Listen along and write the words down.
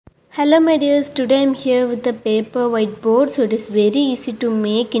Hello my dears, today I am here with the paper whiteboard. So it is very easy to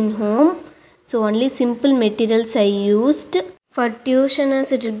make in home. So only simple materials I used. For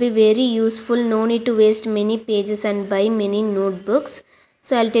tuitioners it will be very useful. No need to waste many pages and buy many notebooks.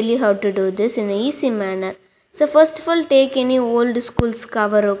 So I'll tell you how to do this in an easy manner. So first of all, take any old school's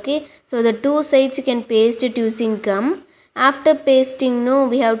cover, okay. So the two sides you can paste it using gum. After pasting,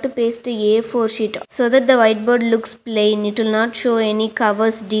 we have to paste a A4 sheet so that the whiteboard looks plain. It will not show any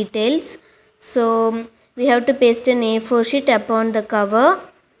covers details. So we have to paste an A4 sheet upon the cover.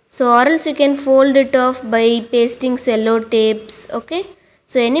 So or else you can fold it off by pasting cello tapes, okay.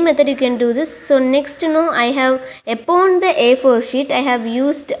 So any method you can do this. So next I have upon the A4 sheet I have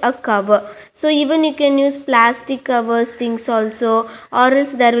used a cover. So even you can use plastic covers things also, or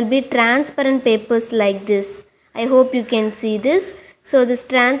else there will be transparent papers like this. I hope you can see this. So this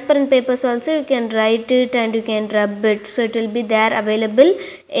transparent papers also you can write it and you can rub it. So it will be there available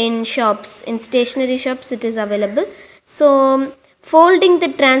in shops, in stationery shops it is available. So folding the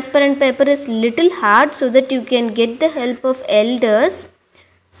transparent paper is little hard, so that you can get the help of elders.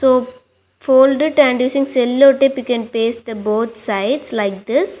 So fold it and using cello tape you can paste the both sides like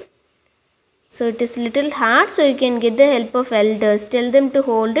this. So it is little hard, so you can get the help of elders. Tell them to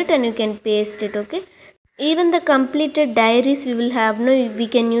hold it and you can paste it, okay. Even the completed diaries we will have, we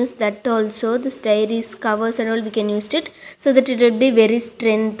can use that also. This diaries covers and all we can use it, so that it will be very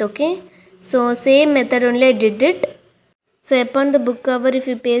strength, okay. So same method only I did it. So upon the book cover if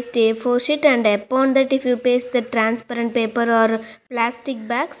you paste A4 sheet, and upon that if you paste the transparent paper or plastic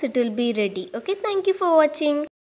bags, it will be ready, okay. Thank you for watching.